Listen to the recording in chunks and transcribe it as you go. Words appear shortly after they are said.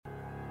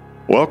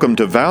Welcome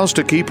to Vows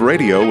to Keep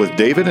Radio with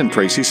David and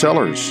Tracy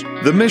Sellers.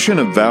 The mission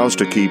of Vows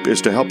to Keep is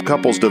to help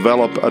couples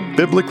develop a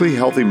biblically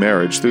healthy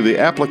marriage through the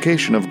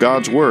application of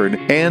God's Word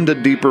and a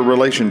deeper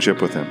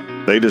relationship with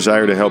Him. They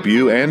desire to help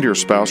you and your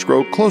spouse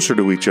grow closer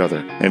to each other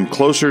and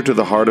closer to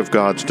the heart of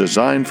God's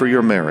design for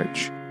your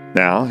marriage.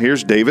 Now,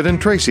 here's David and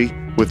Tracy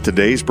with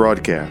today's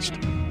broadcast.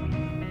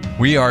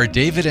 We are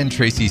David and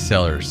Tracy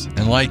Sellers,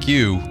 and like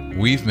you,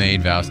 we've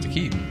made vows to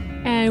keep.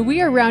 And we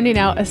are rounding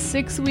out a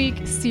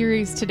 6-week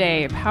series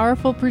today,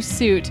 Powerful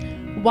Pursuit,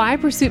 Why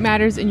Pursuit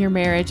Matters in Your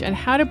Marriage, and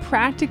how to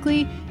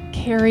practically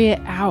carry it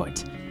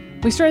out.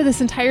 We started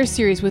this entire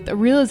series with a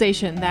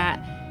realization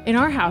that in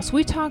our house,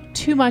 we talk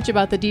too much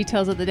about the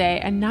details of the day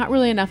and not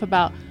really enough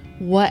about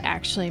what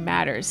actually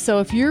matters. So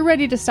if you're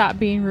ready to stop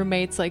being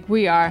roommates like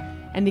we are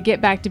and to get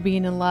back to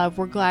being in love,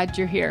 we're glad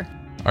you're here.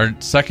 Our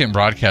second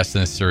broadcast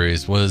in this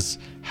series was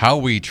how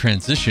we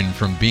transition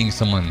from being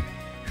someone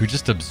who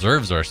just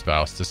observes our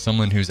spouse to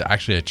someone who's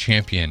actually a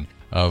champion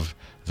of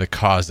the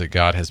cause that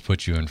God has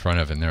put you in front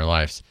of in their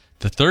lives.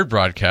 The third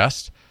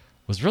broadcast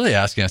was really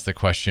asking us the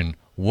question,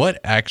 what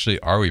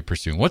actually are we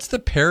pursuing? What's the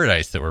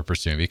paradise that we're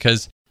pursuing?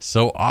 Because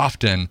so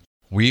often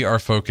we are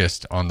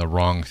focused on the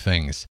wrong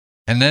things.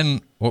 And then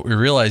what we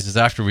realize is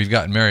after we've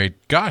gotten married,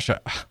 gosh,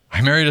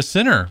 I married a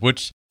sinner,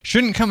 which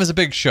shouldn't come as a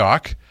big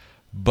shock.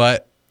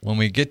 But when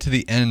we get to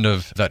the end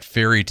of that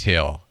fairy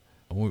tale,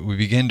 we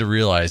begin to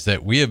realize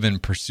that we have been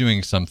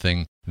pursuing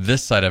something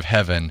this side of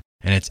heaven,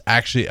 and it's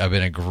actually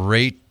been a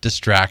great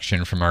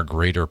distraction from our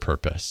greater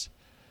purpose.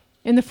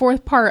 In the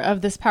fourth part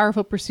of this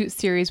Powerful Pursuit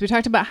series, we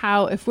talked about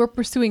how if we're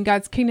pursuing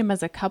God's kingdom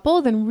as a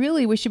couple, then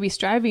really we should be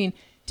striving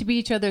to be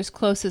each other's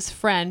closest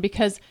friend,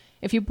 because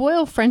if you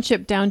boil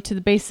friendship down to the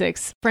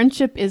basics,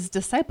 friendship is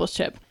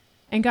discipleship,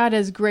 and God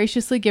has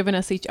graciously given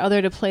us each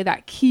other to play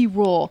that key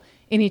role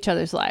in each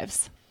other's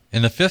lives.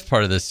 In the fifth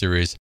part of this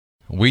series,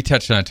 we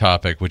touched on a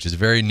topic which is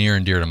very near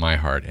and dear to my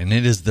heart, and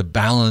it is the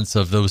balance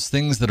of those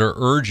things that are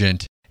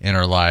urgent in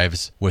our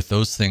lives with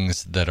those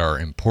things that are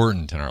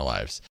important in our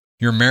lives.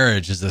 Your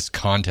marriage is this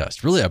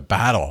contest, really a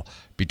battle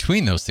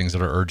between those things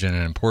that are urgent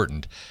and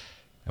important.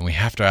 And we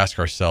have to ask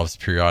ourselves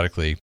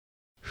periodically,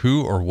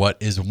 who or what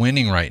is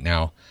winning right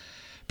now?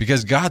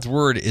 Because God's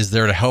Word is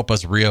there to help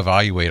us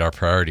reevaluate our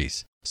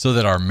priorities so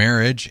that our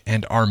marriage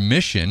and our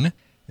mission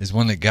is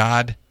one that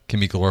God can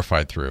be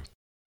glorified through.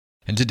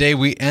 And today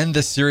we end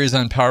this series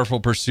on Powerful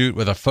Pursuit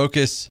with a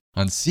focus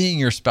on seeing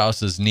your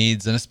spouse's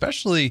needs and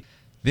especially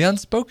the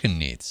unspoken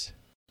needs.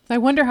 I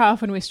wonder how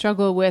often we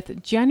struggle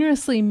with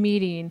generously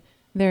meeting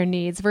their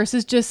needs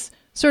versus just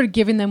sort of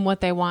giving them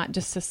what they want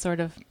just to sort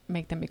of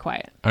make them be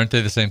quiet. Aren't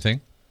they the same thing?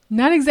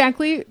 Not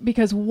exactly,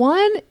 because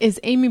one is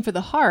aiming for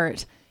the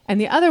heart and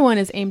the other one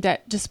is aimed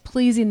at just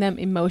pleasing them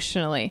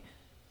emotionally.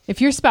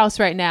 If your spouse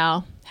right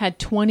now had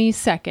 20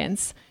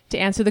 seconds to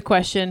answer the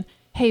question,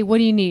 hey, what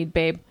do you need,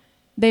 babe?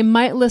 They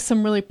might list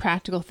some really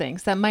practical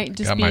things. That might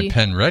just Got be... my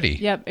pen ready.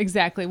 Yep,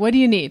 exactly. What do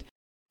you need?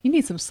 You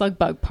need some slug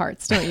bug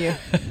parts, don't you?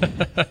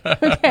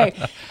 Okay.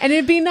 And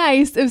it'd be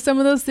nice if some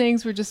of those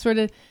things were just sort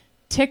of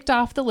ticked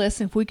off the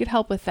list and if we could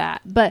help with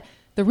that. But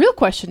the real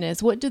question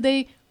is, what do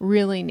they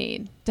really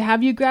need? To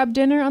have you grab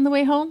dinner on the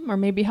way home or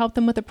maybe help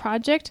them with a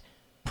project?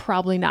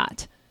 Probably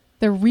not.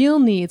 Their real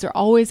needs are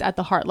always at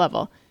the heart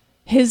level.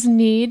 His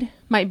need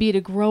might be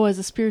to grow as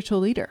a spiritual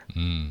leader.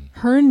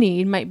 Her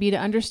need might be to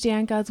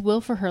understand God's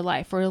will for her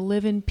life or to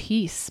live in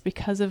peace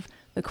because of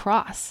the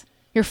cross.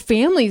 Your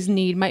family's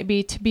need might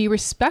be to be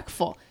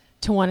respectful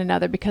to one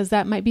another because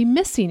that might be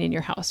missing in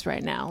your house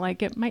right now,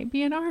 like it might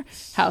be in our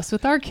house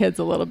with our kids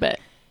a little bit.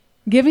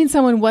 Giving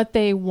someone what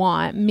they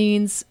want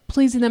means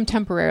pleasing them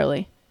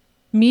temporarily.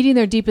 Meeting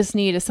their deepest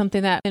need is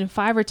something that in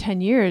 5 or 10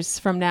 years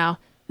from now,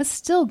 that's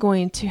still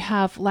going to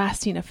have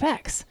lasting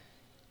effects.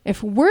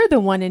 If we're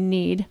the one in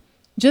need,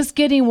 just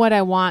getting what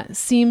I want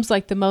seems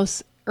like the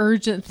most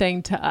urgent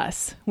thing to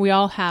us. We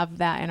all have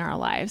that in our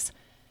lives.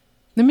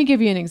 Let me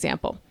give you an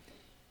example.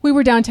 We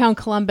were downtown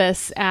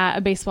Columbus at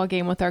a baseball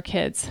game with our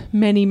kids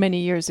many, many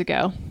years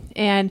ago.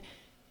 And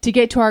to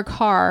get to our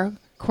car,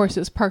 of course,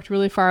 it was parked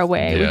really far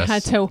away. Yes. We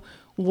had to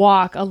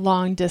walk a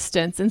long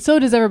distance, and so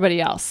does everybody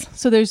else.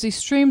 So there's these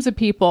streams of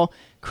people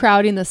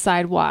crowding the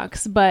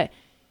sidewalks, but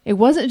it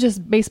wasn't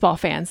just baseball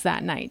fans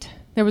that night.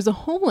 There was a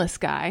homeless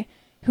guy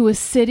who was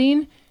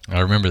sitting. I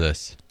remember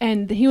this.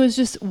 And he was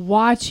just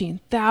watching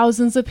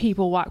thousands of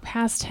people walk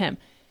past him.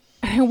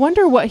 And I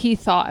wonder what he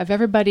thought of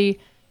everybody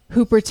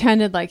who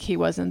pretended like he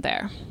wasn't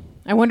there.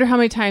 I wonder how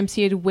many times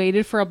he had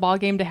waited for a ball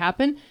game to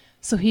happen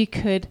so he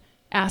could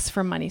ask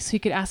for money, so he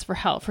could ask for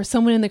help, for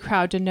someone in the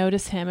crowd to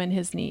notice him and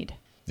his need.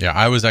 Yeah,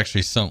 I was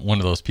actually one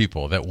of those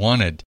people that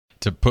wanted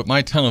to put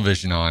my tunnel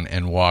vision on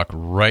and walk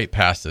right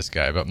past this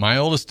guy. But my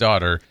oldest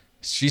daughter,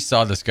 she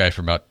saw this guy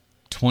from about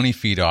 20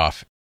 feet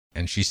off,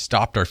 and she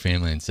stopped our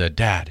family and said,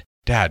 Dad,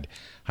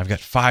 I've got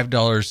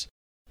 $5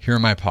 here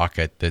in my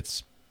pocket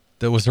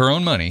that was her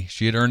own money.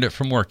 She had earned it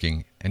from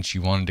working, and she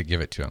wanted to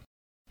give it to him.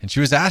 And she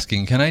was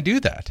asking, can I do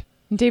that?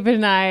 David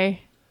and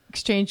I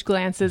exchanged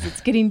glances.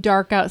 It's getting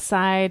dark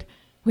outside.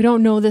 We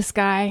don't know this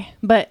guy,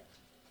 but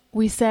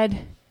we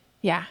said,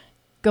 yeah,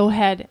 go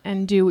ahead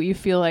and do what you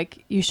feel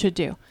like you should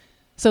do.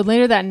 So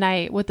later that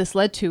night, what this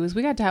led to is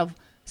we got to have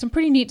some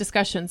pretty neat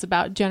discussions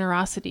about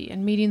generosity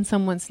and meeting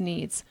someone's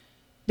needs.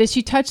 Did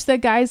she touch the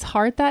guy's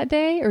heart that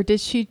day, or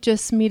did she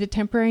just meet a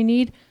temporary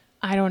need?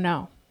 I don't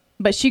know.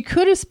 But she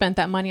could have spent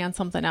that money on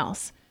something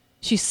else.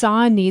 She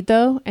saw a need,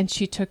 though, and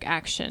she took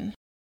action.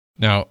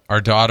 Now,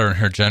 our daughter and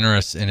her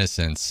generous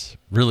innocence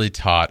really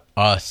taught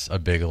us a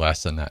big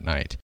lesson that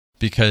night,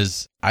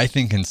 because I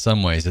think in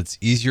some ways it's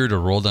easier to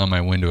roll down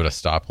my window at a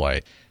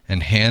stoplight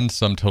and hand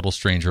some total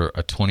stranger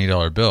a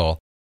 $20 bill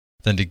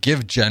than to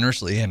give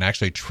generously and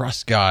actually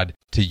trust God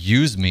to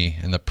use me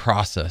in the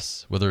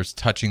process, whether it's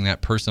touching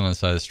that person on the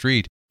side of the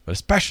street, but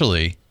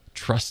especially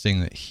trusting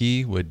that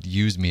He would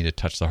use me to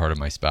touch the heart of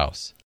my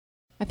spouse.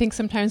 I think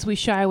sometimes we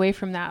shy away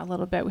from that a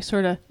little bit. We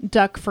sort of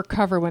duck for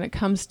cover when it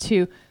comes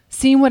to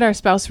seeing what our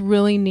spouse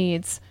really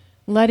needs,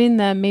 letting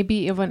them maybe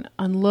even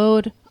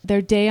unload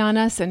their day on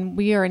us, and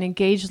we are an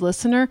engaged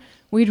listener.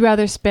 We'd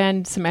rather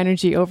spend some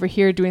energy over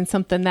here doing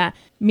something that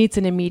meets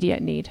an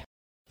immediate need.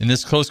 In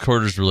this close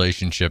quarters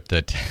relationship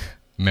that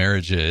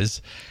marriage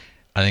is,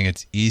 I think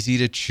it's easy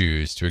to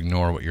choose to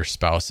ignore what your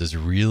spouse is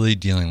really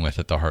dealing with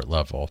at the heart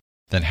level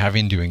than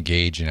having to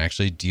engage and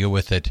actually deal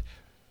with it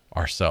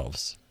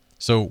ourselves.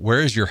 So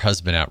where is your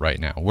husband at right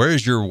now? Where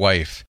is your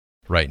wife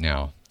right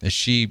now? Is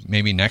she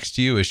maybe next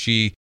to you? Is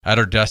she at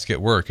her desk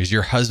at work? Is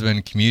your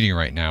husband commuting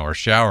right now or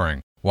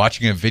showering,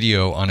 watching a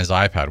video on his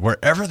iPad?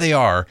 Wherever they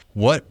are,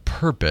 what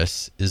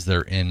purpose is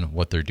there in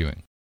what they're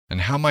doing?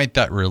 And how might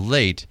that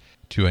relate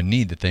to a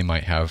need that they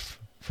might have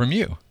from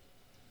you?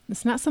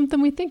 It's not something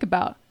we think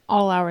about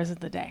all hours of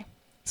the day.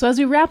 So as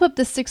we wrap up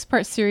this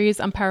 6-part series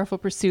on Powerful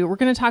Pursuit, we're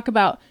going to talk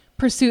about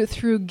pursuit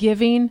through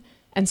giving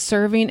and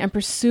serving and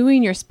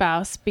pursuing your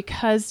spouse,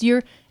 because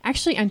you're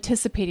actually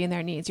anticipating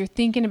their needs. You're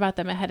thinking about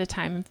them ahead of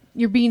time.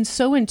 You're being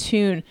so in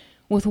tune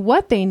with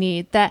what they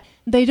need that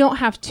they don't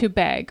have to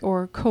beg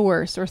or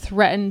coerce or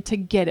threaten to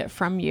get it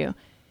from you.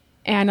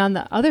 And on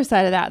the other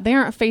side of that, they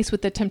aren't faced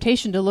with the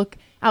temptation to look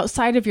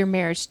outside of your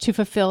marriage to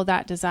fulfill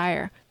that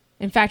desire.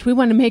 In fact, we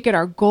want to make it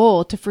our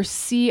goal to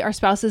foresee our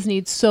spouse's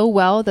needs so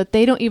well that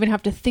they don't even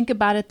have to think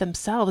about it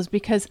themselves,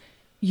 because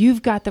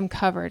you've got them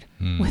covered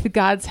with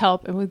God's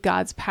help and with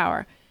God's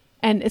power.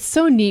 And it's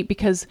so neat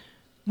because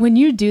when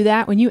you do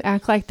that, when you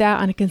act like that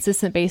on a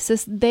consistent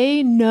basis,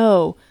 they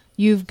know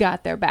you've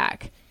got their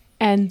back.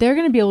 And they're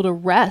going to be able to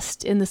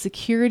rest in the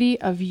security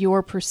of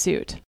your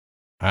pursuit.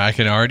 I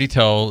can already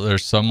tell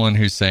there's someone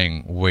who's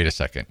saying, wait a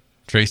second,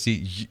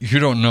 Tracy, you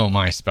don't know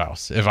my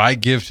spouse. If I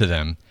give to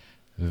them,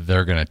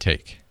 they're going to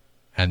take.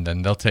 And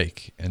then they'll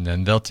take. And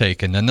then they'll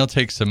take. And then they'll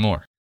take some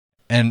more.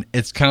 And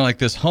it's kind of like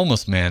this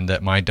homeless man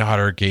that my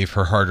daughter gave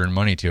her hard-earned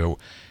money to.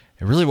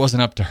 It really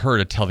wasn't up to her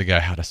to tell the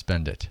guy how to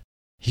spend it.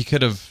 He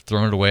could have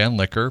thrown it away on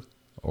liquor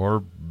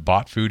or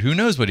bought food. Who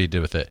knows what he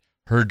did with it?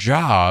 Her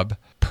job,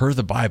 per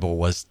the Bible,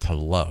 was to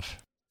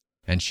love.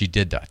 And she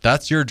did that.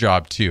 That's your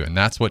job too. And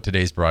that's what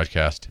today's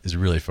broadcast is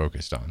really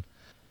focused on.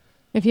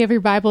 If you have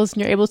your Bibles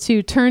and you're able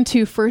to turn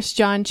to 1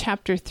 John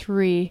chapter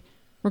 3,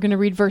 we're going to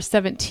read verse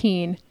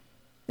 17.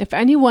 If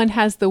anyone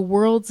has the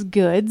world's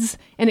goods,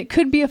 and it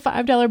could be a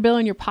 $5 bill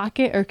in your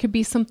pocket, or it could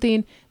be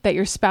something that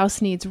your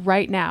spouse needs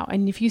right now.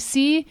 And if you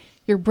see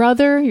your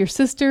brother, your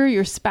sister,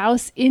 your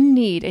spouse in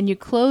need, and you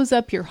close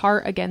up your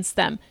heart against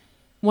them,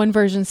 one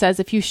version says,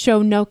 if you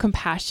show no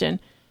compassion,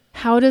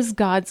 how does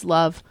God's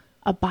love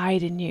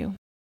abide in you?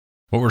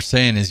 What we're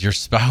saying is your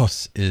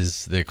spouse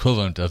is the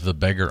equivalent of the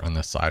beggar on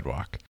the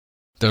sidewalk.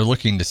 They're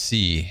looking to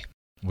see,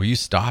 will you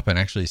stop and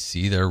actually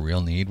see their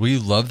real need? Will you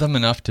love them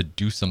enough to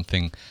do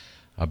something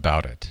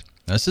about it?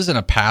 Now, this isn't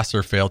a pass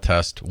or fail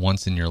test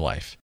once in your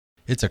life.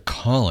 It's a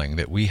calling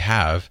that we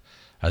have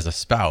as a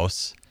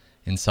spouse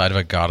inside of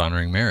a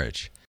God-honoring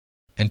marriage.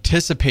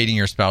 Anticipating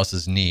your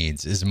spouse's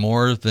needs is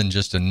more than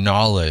just a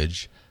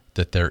knowledge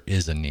that there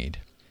is a need.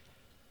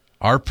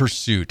 Our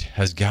pursuit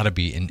has got to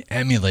be in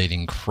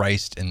emulating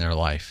Christ in their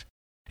life.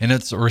 And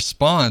it's a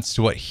response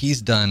to what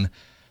He's done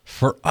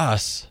for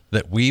us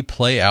that we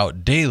play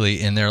out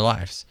daily in their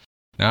lives.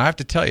 Now, I have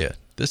to tell you,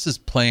 this is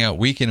playing out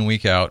week in and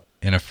week out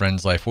in a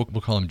friend's life. We'll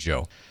call him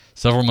Joe.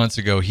 Several months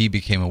ago, he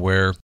became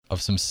aware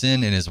of some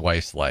sin in his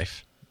wife's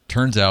life.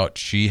 Turns out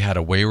she had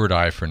a wayward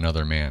eye for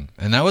another man.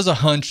 And that was a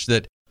hunch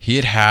that he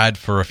had had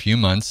for a few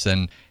months,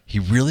 and he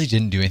really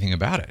didn't do anything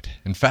about it.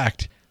 In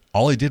fact,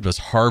 all he did was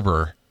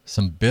harbor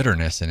some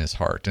bitterness in his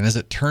heart. And as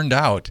it turned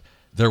out,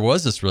 there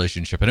was this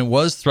relationship, and it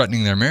was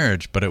threatening their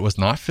marriage, but it was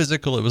not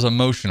physical, it was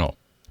emotional.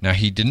 Now,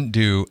 he didn't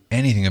do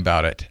anything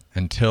about it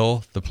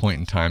until the point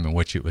in time in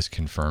which it was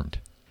confirmed.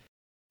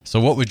 So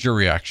what would your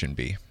reaction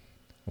be?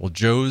 Well,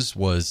 Joe's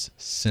was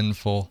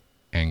sinful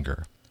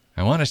anger.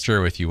 I want to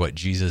share with you what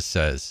Jesus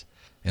says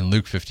in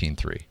Luke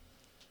 15:3.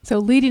 So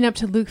leading up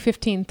to Luke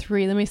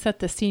 15:3, let me set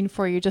the scene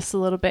for you just a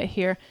little bit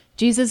here.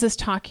 Jesus is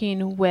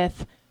talking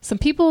with some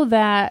people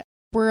that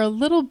were a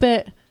little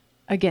bit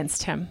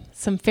against him,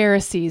 some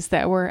Pharisees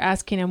that were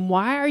asking him,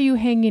 why are you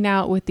hanging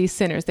out with these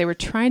sinners? They were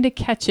trying to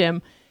catch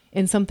him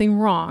in something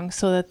wrong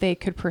so that they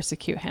could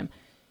persecute him.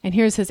 And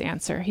here's his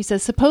answer. He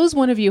says, suppose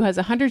one of you has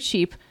 100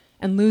 sheep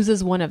and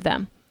loses one of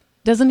them.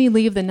 Doesn't he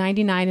leave the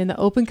 99 in the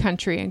open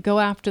country and go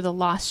after the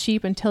lost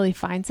sheep until he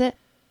finds it?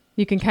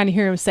 You can kind of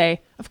hear him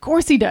say, of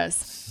course he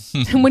does.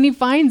 And when he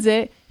finds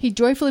it, he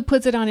joyfully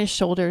puts it on his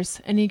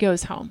shoulders and he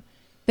goes home.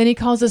 Then he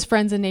calls his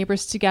friends and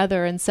neighbors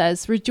together and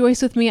says,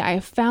 rejoice with me, I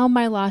have found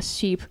my lost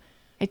sheep.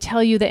 I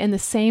tell you that in the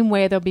same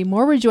way, there'll be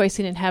more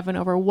rejoicing in heaven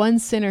over one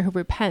sinner who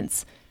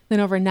repents than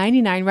over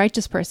 99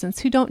 righteous persons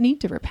who don't need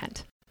to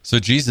repent. So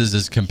Jesus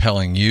is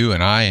compelling you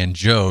and I and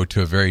Joe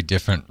to a very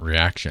different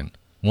reaction.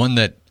 One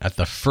that at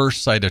the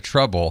first sight of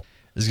trouble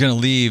is going to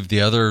leave the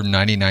other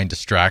 99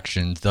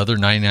 distractions, the other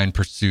 99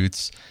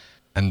 pursuits,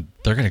 and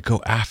they're going to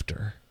go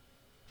after.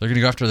 They're going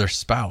to go after their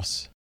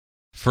spouse.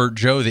 For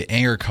Joe, the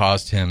anger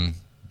caused him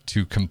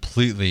to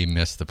completely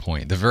miss the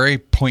point. The very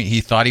point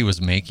he thought he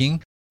was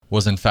making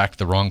was in fact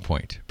the wrong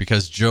point,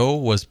 because Joe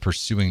was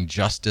pursuing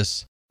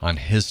justice on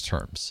his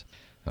terms.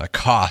 The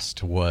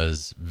cost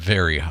was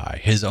very high.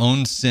 His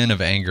own sin of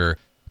anger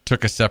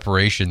took a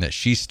separation that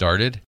she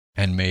started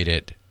and made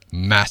it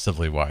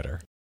massively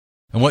wider.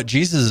 And what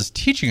Jesus is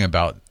teaching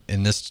about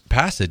in this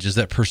passage is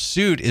that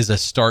pursuit is a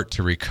start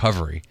to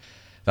recovery.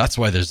 That's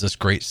why there's this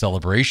great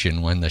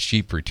celebration when the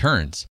sheep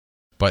returns.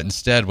 But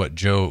instead, what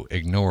Joe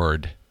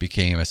ignored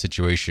became a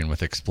situation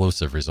with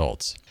explosive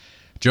results.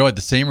 Joe had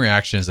the same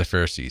reaction as the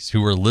Pharisees,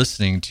 who were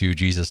listening to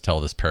Jesus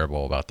tell this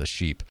parable about the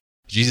sheep.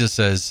 Jesus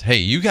says, hey,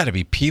 you got to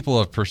be people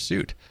of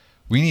pursuit.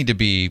 We need to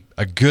be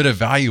a good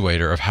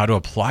evaluator of how to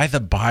apply the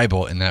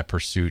Bible in that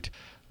pursuit.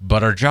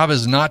 But our job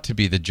is not to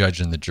be the judge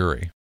and the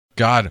jury.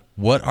 God,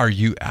 what are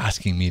you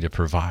asking me to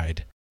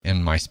provide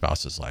in my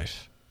spouse's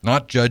life?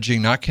 Not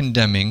judging, not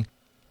condemning.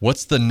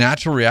 What's the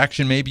natural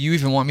reaction maybe you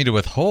even want me to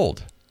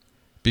withhold?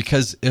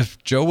 Because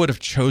if Joe would have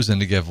chosen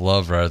to give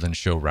love rather than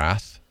show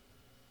wrath,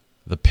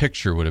 the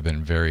picture would have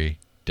been very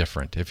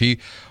different. If he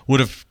would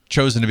have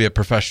chosen to be a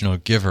professional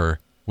giver,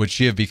 would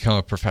she have become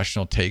a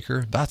professional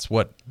taker? That's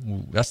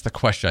the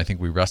question I think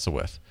we wrestle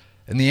with.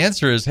 And the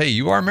answer is, hey,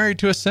 you are married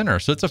to a sinner.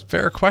 So it's a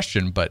fair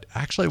question, but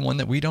actually one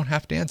that we don't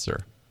have to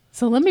answer.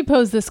 So let me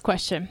pose this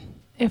question.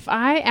 If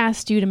I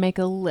asked you to make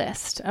a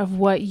list of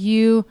what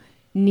you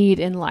need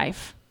in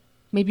life,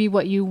 maybe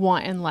what you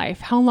want in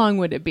life, how long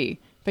would it be?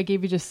 If I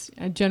gave you just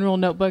a general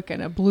notebook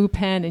and a blue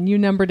pen and you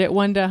numbered it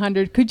 1 to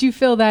 100, could you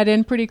fill that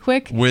in pretty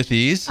quick? With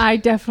ease? I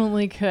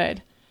definitely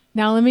could.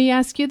 Now let me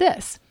ask you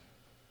this.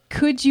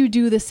 Could you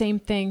do the same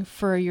thing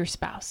for your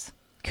spouse?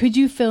 Could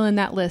you fill in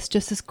that list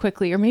just as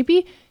quickly? Or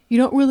maybe you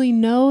don't really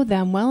know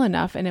them well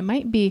enough and it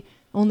might be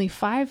only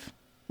 5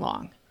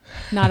 long,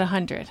 not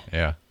 100.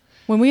 Yeah.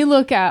 When we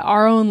look at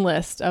our own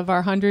list of our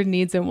 100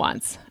 needs and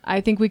wants,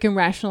 I think we can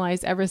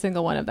rationalize every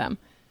single one of them.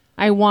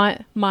 I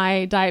want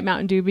my Diet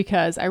Mountain Dew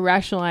because I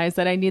rationalize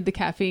that I need the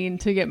caffeine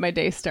to get my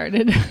day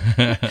started.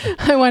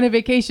 I want a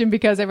vacation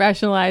because I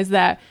rationalize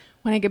that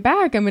when I get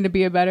back, I'm going to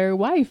be a better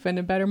wife and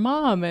a better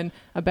mom and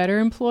a better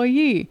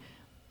employee.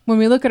 When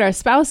we look at our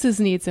spouse's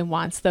needs and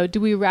wants, though,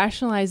 do we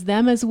rationalize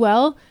them as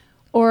well?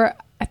 Or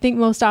I think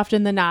most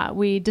often than not,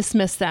 we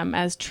dismiss them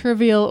as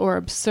trivial or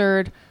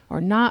absurd or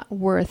not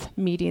worth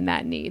meeting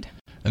that need.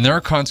 And there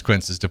are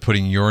consequences to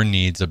putting your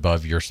needs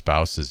above your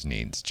spouse's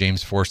needs.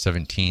 James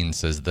 4:17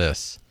 says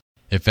this,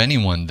 if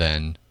anyone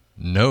then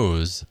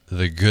knows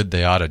the good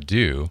they ought to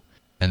do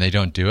and they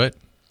don't do it,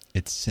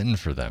 it's sin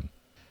for them.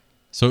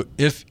 So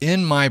if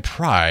in my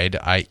pride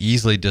I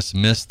easily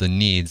dismiss the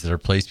needs that are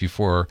placed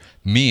before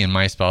me in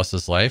my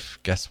spouse's life,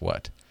 guess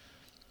what?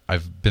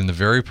 I've been the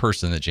very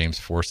person that James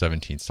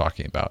 4:17 is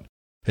talking about.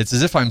 It's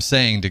as if I'm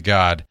saying to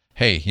God,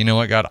 hey, you know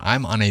what, God?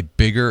 I'm on a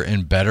bigger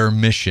and better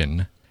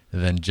mission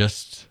than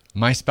just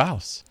my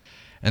spouse.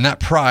 And that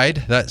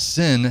pride, that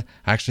sin,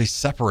 actually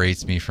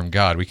separates me from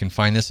God. We can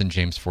find this in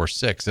James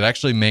 4:6. It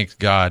actually makes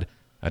God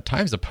at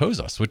times oppose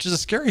us, which is a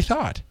scary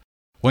thought.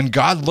 When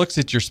God looks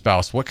at your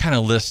spouse, what kind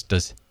of list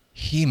does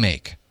he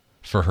make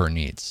for her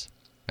needs?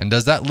 And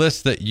does that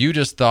list that you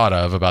just thought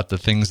of about the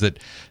things that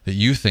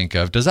you think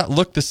of, does that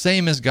look the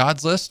same as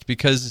God's list?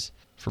 Because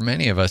for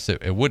many of us,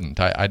 it wouldn't.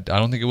 I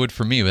don't think it would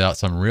for me without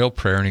some real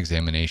prayer and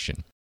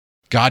examination.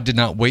 God did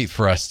not wait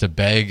for us to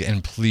beg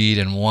and plead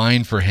and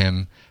whine for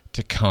him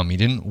to come. He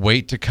didn't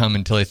wait to come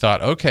until he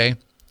thought, okay,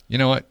 you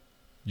know what?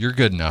 You're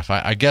good enough.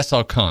 I guess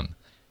I'll come.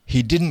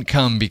 He didn't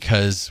come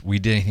because we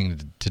did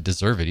anything to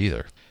deserve it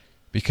either.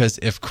 Because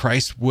if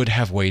Christ would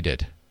have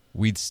waited,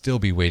 we'd still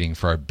be waiting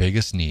for our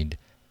biggest need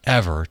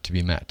ever to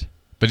be met.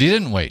 But he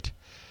didn't wait.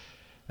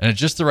 And at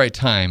just the right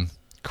time,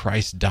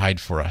 Christ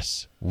died for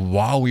us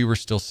while we were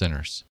still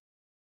sinners.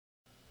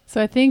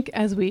 So I think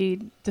as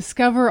we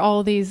discover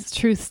all these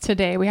truths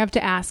today, we have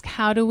to ask,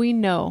 how do we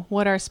know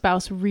what our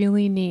spouse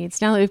really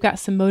needs? Now that we've got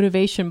some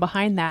motivation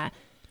behind that.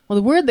 Well,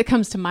 the word that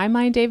comes to my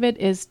mind, David,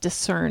 is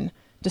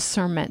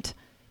discernment.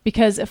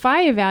 Because if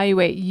I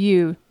evaluate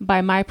you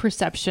by my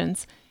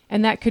perceptions,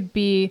 and that could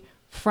be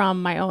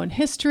from my own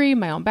history,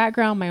 my own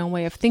background, my own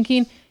way of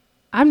thinking,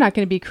 I'm not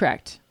going to be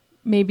correct,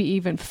 maybe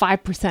even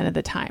 5% of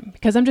the time,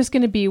 because I'm just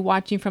going to be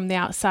watching from the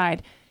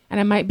outside, and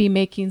I might be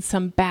making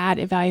some bad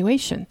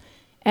evaluation.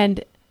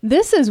 And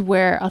This is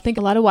where I think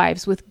a lot of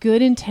wives with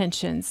good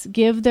intentions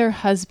give their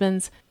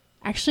husbands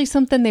actually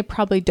something they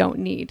probably don't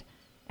need.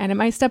 And it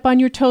might step on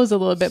your toes a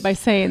little bit by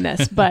saying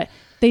this, but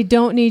they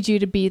don't need you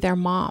to be their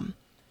mom.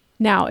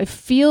 Now, it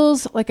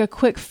feels like a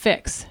quick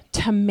fix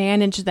to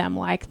manage them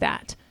like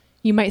that.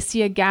 You might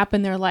see a gap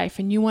in their life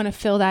and you want to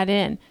fill that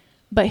in.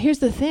 But here's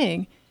the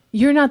thing.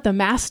 You're not the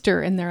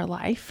master in their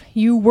life.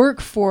 You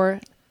work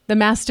for the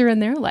master in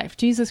their life,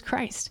 Jesus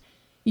Christ.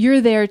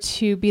 You're there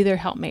to be their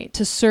helpmate,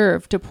 to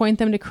serve, to point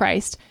them to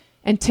Christ.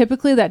 And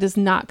typically that does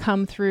not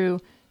come through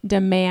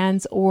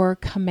demands or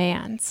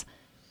commands.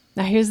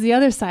 Now, here's the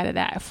other side of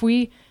that. If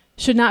we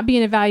should not be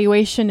an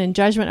evaluation and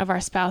judgment of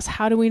our spouse,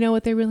 how do we know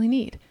what they really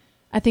need?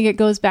 I think it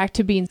goes back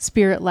to being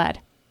spirit-led,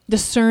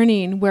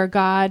 discerning where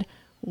God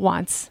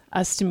wants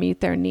us to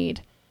meet their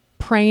need,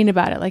 praying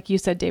about it, like you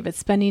said, David,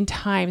 spending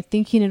time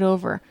thinking it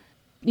over,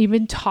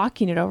 even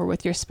talking it over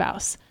with your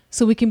spouse,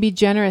 so we can be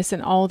generous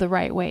in all the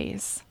right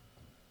ways.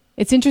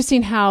 It's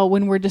interesting how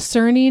when we're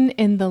discerning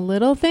in the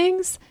little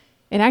things,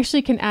 it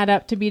actually can add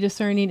up to be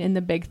discerning in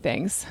the big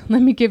things.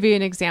 Let me give you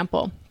an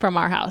example from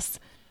our house.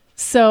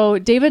 So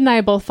David and I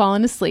have both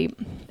fallen asleep.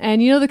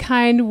 And you know the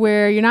kind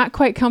where you're not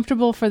quite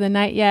comfortable for the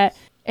night yet,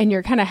 and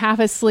you're kind of half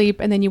asleep,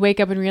 and then you wake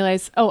up and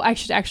realize, oh, I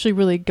should actually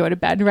really go to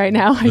bed right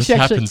now. This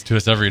happens to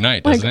us every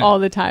night, doesn't it? All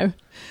the time.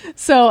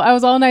 So I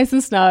was all nice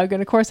and snug,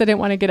 and of course I didn't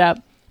want to get up.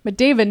 But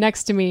David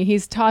next to me,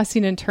 he's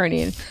tossing and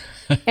turning.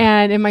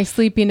 And in my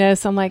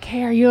sleepiness, I'm like,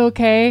 hey, are you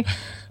okay?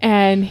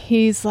 And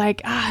he's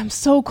like, I'm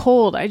so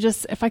cold.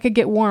 If I could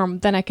get warm,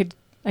 then I could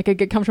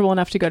get comfortable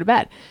enough to go to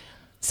bed.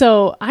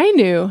 So I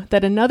knew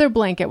that another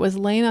blanket was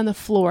laying on the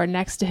floor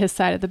next to his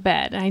side of the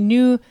bed. And I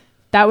knew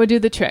that would do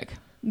the trick.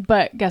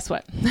 But guess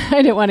what?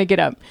 I didn't want to get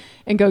up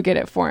and go get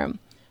it for him.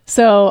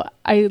 So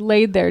I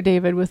laid there,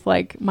 David, with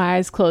like my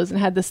eyes closed and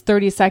had this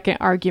 30-second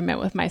argument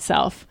with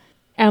myself.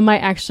 Am I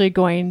actually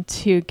going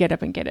to get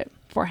up and get it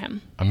for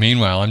him?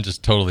 Meanwhile, I'm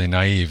just totally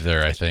naive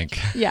there, I think.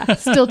 Yeah,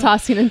 still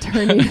tossing and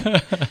turning.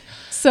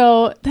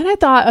 So then I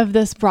thought of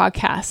this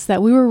broadcast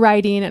that we were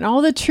writing and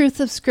all the truths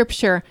of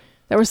Scripture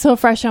that were so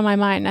fresh on my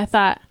mind. And I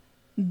thought,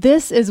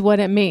 this is what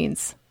it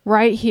means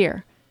right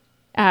here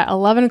at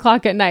 11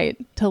 o'clock at night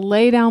to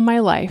lay down my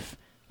life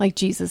like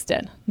Jesus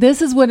did.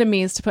 This is what it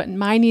means to put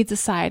my needs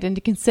aside and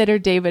to consider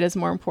David as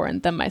more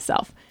important than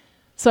myself.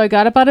 So I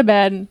got up out of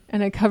bed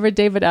and I covered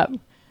David up.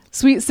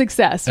 Sweet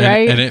success,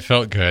 right? And it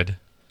felt good.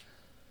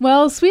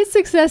 Well, sweet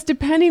success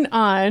depending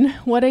on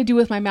what I do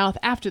with my mouth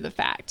after the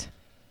fact.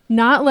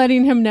 Not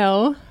letting him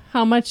know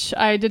how much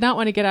I did not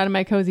want to get out of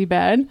my cozy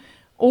bed,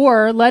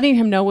 or letting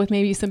him know with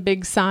maybe some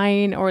big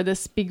sign or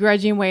this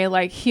begrudging way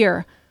like,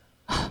 here,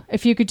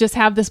 if you could just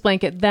have this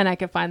blanket, then I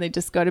could finally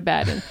just go to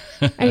bed.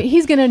 And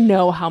he's going to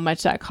know how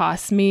much that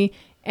costs me,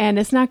 and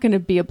it's not going to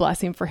be a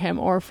blessing for him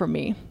or for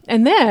me.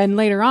 And then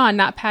later on,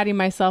 not patting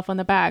myself on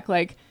the back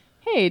like,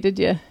 hey, did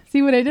you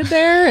see what I did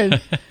there?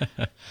 And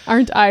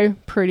aren't I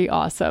pretty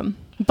awesome?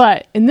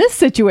 But in this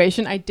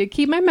situation, I did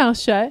keep my mouth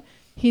shut.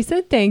 He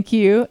said thank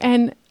you,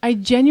 and I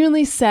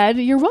genuinely said,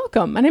 you're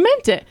welcome, and I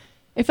meant it.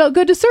 It felt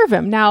good to serve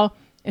him. Now,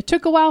 it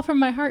took a while for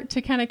my heart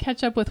to kind of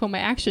catch up with what my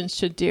actions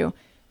should do,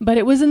 but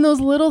it was in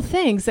those little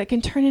things that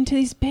can turn into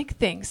these big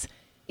things.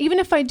 Even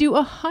if I do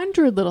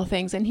 100 little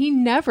things and he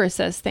never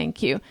says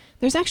thank you,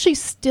 there's actually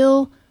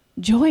still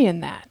joy in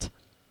that.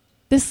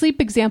 This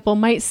sleep example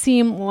might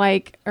seem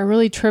like a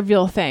really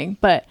trivial thing,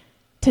 but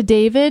to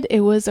David,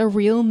 it was a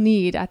real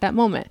need at that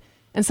moment.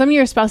 And some of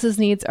your spouse's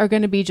needs are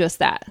going to be just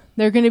that.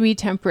 They're going to be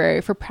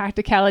temporary for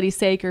practicality's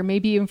sake, or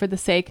maybe even for the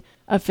sake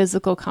of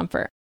physical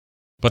comfort.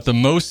 But the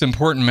most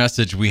important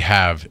message we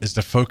have is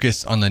to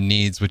focus on the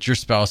needs which your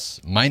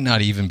spouse might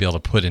not even be able to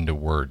put into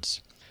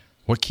words.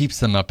 What keeps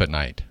them up at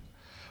night?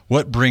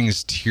 What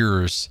brings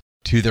tears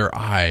to their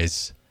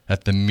eyes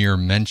at the mere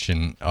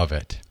mention of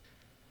it?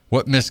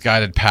 What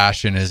misguided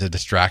passion is a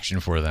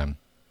distraction for them?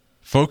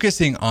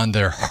 Focusing on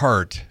their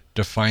heart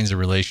defines a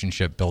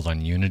relationship built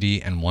on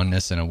unity and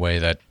oneness in a way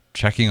that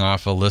checking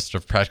off a list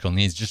of practical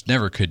needs just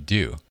never could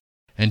do.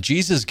 And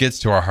Jesus gets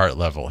to our heart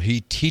level.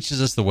 He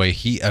teaches us the way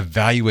he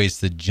evaluates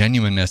the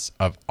genuineness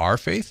of our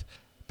faith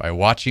by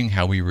watching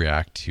how we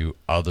react to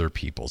other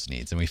people's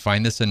needs. And we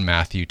find this in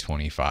Matthew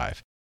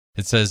 25.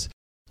 It says,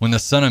 when the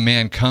Son of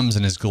Man comes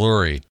in his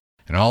glory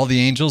and all the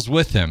angels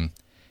with him,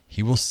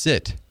 he will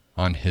sit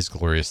on his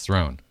glorious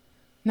throne.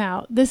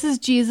 Now, this is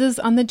Jesus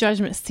on the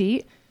judgment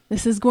seat.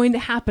 This is going to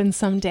happen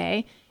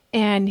someday,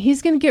 and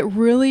he's going to get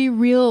really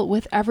real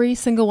with every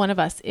single one of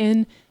us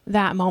in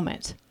that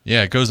moment.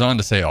 Yeah, it goes on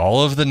to say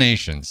all of the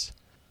nations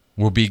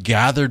will be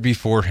gathered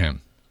before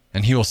him,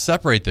 and he will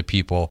separate the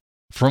people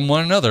from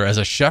one another as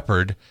a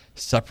shepherd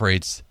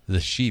separates the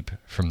sheep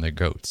from the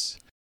goats.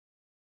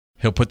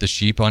 He'll put the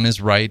sheep on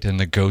his right and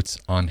the goats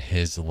on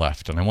his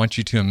left. And I want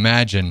you to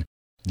imagine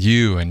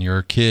you and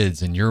your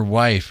kids and your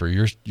wife or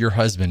your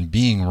husband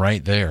being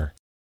right there.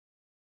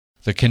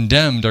 The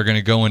condemned are going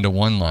to go into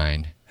one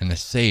line, and the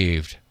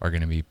saved are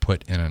going to be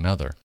put in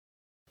another.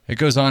 It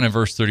goes on in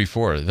verse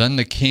 34, then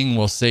the king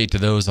will say to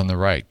those on the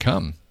right,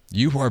 come,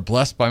 you who are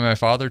blessed by my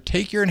Father,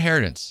 take your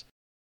inheritance,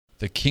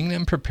 the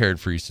kingdom prepared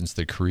for you since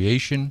the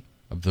creation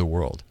of the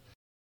world.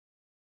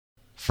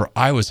 For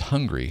I was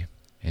hungry,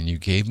 and you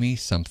gave me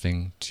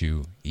something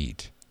to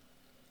eat.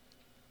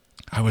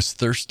 I was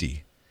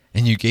thirsty,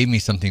 and you gave me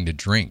something to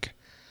drink.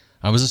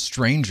 I was a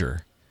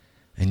stranger,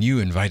 and you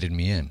invited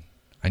me in.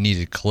 I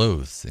needed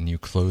clothes, and you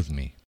clothed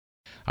me.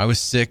 I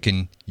was sick,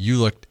 and you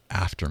looked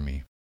after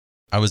me.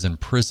 I was in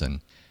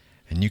prison,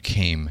 and you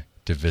came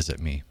to visit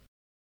me.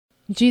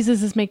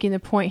 Jesus is making the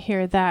point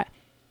here that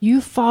you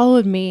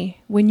followed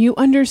me when you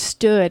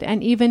understood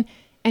and even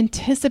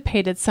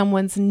anticipated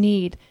someone's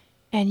need,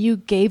 and you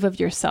gave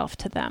of yourself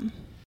to them.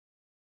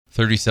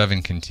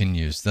 37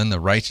 continues, Then the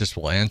righteous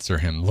will answer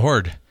him,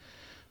 Lord,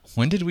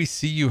 when did we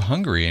see you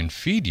hungry and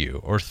feed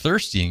you, or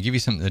thirsty and give you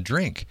something to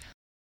drink?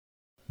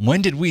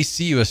 When did we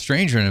see you a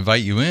stranger and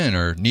invite you in,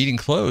 or needing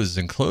clothes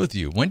and clothe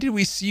you? When did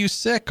we see you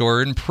sick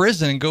or in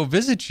prison and go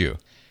visit you?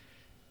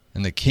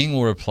 And the king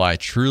will reply,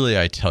 Truly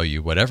I tell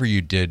you, whatever you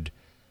did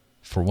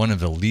for one of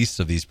the least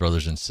of these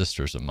brothers and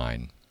sisters of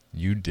mine,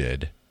 you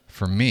did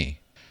for me.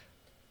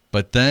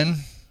 But then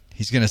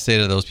he's going to say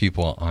to those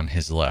people on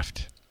his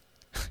left,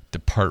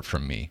 Depart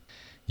from me,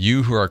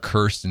 you who are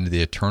cursed, into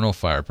the eternal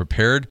fire,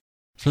 prepared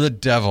for the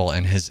devil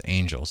and his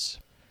angels.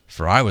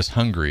 For I was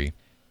hungry,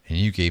 and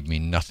you gave me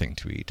nothing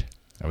to eat.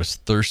 I was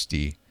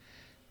thirsty,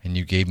 and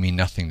you gave me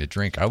nothing to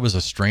drink. I was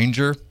a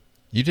stranger,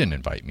 you didn't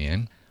invite me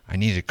in. I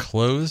needed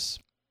clothes,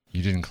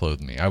 you didn't clothe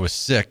me. I was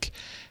sick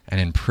and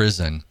in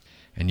prison,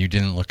 and you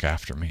didn't look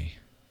after me.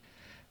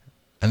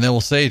 And they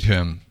will say to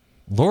him,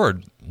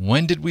 Lord,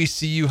 when did we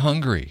see you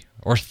hungry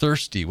or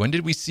thirsty? When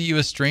did we see you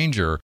a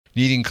stranger,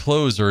 needing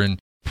clothes, or in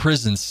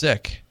prison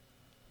sick?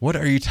 What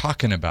are you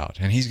talking about?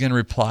 And he's going to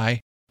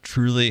reply,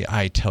 Truly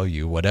I tell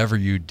you, whatever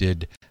you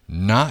did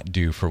not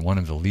do for one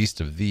of the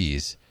least of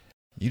these,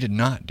 you did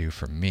not do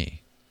for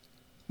me.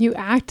 You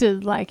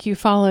acted like you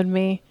followed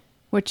me,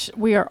 which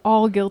we are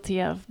all guilty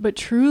of. But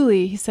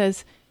truly, he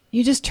says,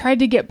 you just tried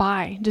to get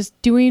by, just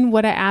doing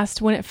what I asked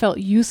when it felt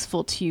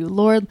useful to you.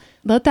 Lord,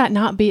 let that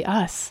not be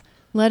us.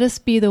 Let us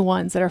be the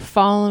ones that are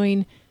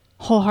following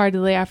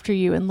wholeheartedly after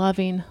you and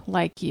loving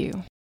like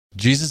you.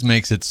 Jesus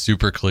makes it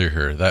super clear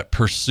here that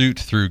pursuit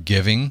through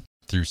giving,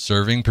 through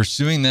serving,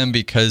 pursuing them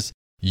because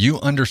you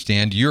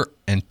understand, you're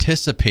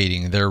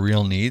anticipating their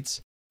real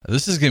needs.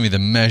 This is going to be the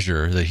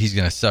measure that he's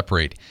going to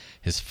separate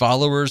his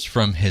followers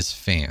from his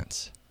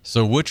fans.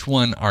 So which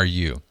one are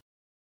you?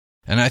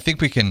 And I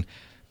think we can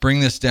bring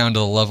this down to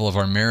the level of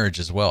our marriage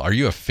as well. Are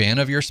you a fan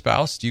of your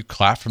spouse? Do you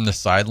clap from the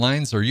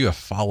sidelines? Or are you a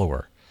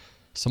follower?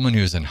 Someone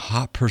who is in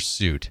hot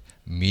pursuit,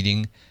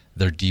 meeting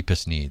their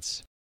deepest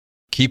needs.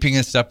 Keeping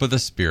in step with the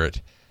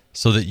Spirit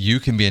so that you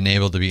can be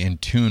enabled to be in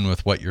tune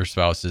with what your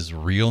spouse's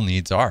real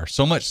needs are.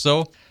 So much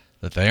so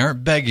that they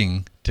aren't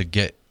begging to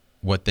get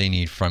what they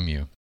need from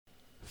you.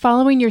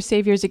 Following your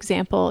Savior's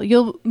example,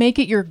 you'll make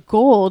it your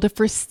goal to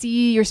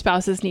foresee your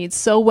spouse's needs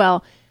so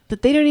well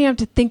that they don't even have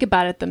to think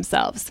about it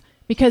themselves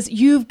because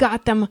you've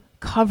got them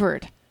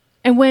covered.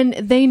 And when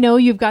they know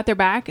you've got their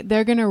back,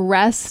 they're going to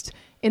rest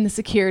in the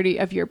security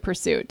of your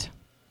pursuit.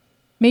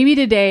 Maybe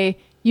today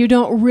you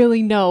don't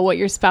really know what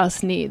your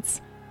spouse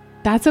needs.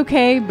 That's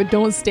okay, but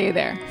don't stay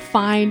there.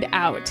 Find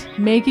out.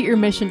 Make it your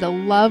mission to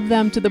love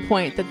them to the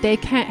point that they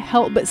can't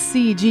help but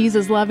see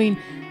Jesus loving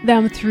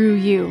them through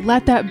you.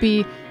 Let that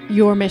be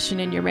your mission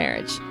in your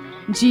marriage.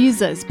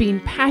 Jesus being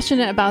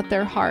passionate about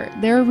their heart,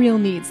 their real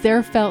needs,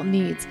 their felt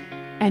needs,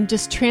 and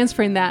just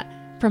transferring that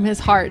from his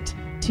heart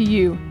to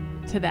you,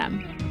 to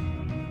them.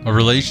 A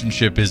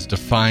relationship is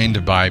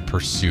defined by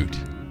pursuit.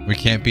 We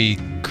can't be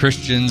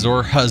Christians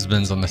or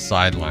husbands on the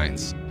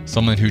sidelines,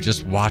 someone who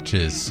just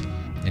watches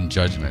in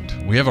judgment.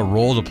 We have a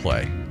role to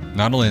play,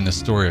 not only in the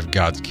story of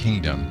God's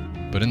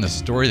kingdom, but in the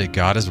story that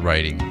God is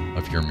writing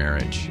of your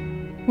marriage.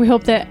 We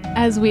hope that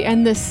as we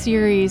end this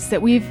series,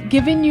 that we've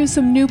given you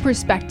some new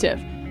perspective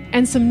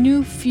and some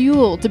new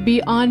fuel to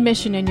be on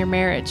mission in your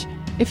marriage.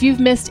 If you've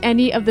missed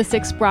any of the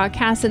 6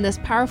 broadcasts in this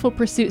Powerful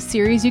Pursuit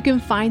series, you can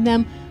find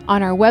them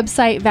on our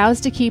website,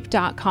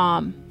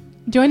 vowstokeep.com.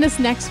 Join us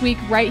next week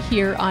right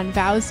here on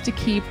Vows to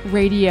Keep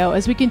Radio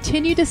as we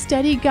continue to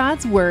study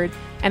God's Word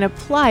and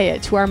apply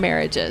it to our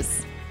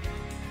marriages.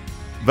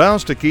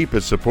 Vows to Keep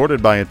is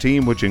supported by a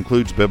team which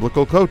includes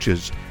biblical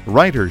coaches,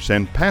 writers,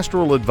 and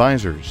pastoral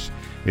advisors.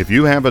 If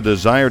you have a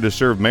desire to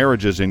serve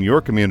marriages in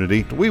your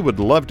community, we would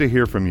love to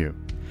hear from you.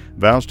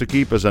 Vows to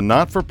Keep is a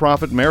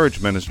not-for-profit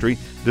marriage ministry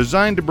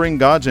designed to bring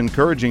God's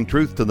encouraging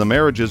truth to the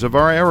marriages of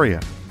our area.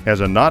 As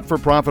a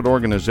not-for-profit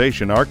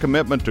organization, our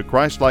commitment to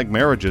Christ-like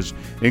marriages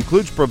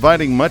includes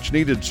providing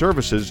much-needed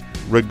services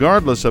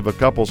regardless of a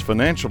couple's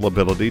financial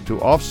ability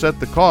to offset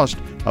the cost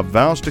of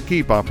Vows to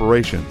Keep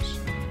operations.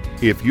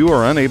 If you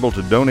are unable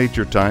to donate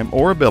your time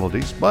or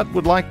abilities but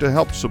would like to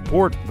help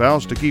support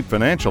Vows to Keep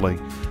financially,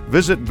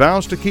 visit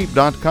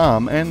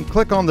vowstokeep.com and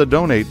click on the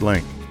donate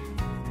link.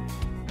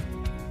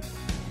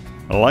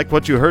 Like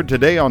what you heard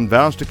today on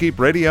Vows to Keep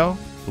Radio?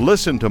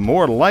 Listen to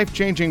more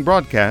life-changing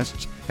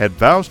broadcasts at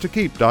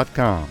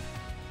vowstokeep.com.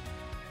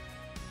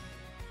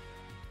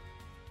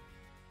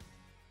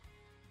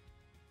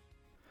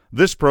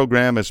 This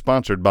program is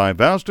sponsored by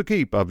Vows to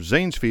Keep of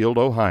Zanesfield,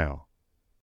 Ohio.